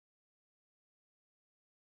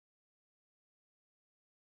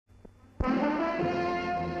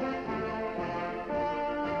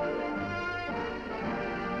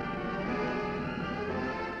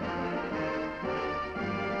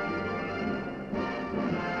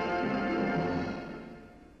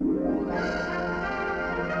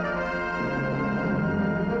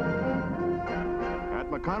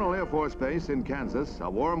McConnell Air Force Base in Kansas, a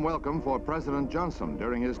warm welcome for President Johnson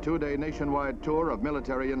during his two-day nationwide tour of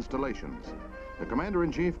military installations. The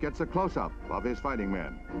Commander-in-Chief gets a close-up of his fighting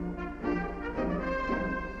men.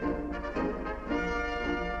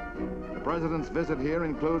 The President's visit here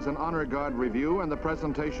includes an Honor Guard review and the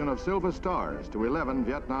presentation of Silver Stars to 11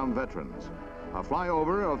 Vietnam veterans. A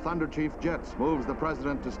flyover of Thunderchief jets moves the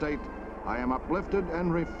President to state, "I am uplifted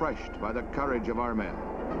and refreshed by the courage of our men."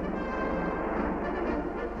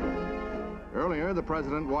 Earlier, the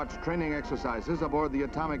President watched training exercises aboard the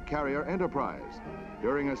atomic carrier Enterprise.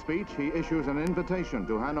 During a speech, he issues an invitation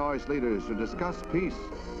to Hanoi's leaders to discuss peace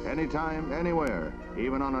anytime, anywhere,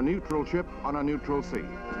 even on a neutral ship on a neutral sea.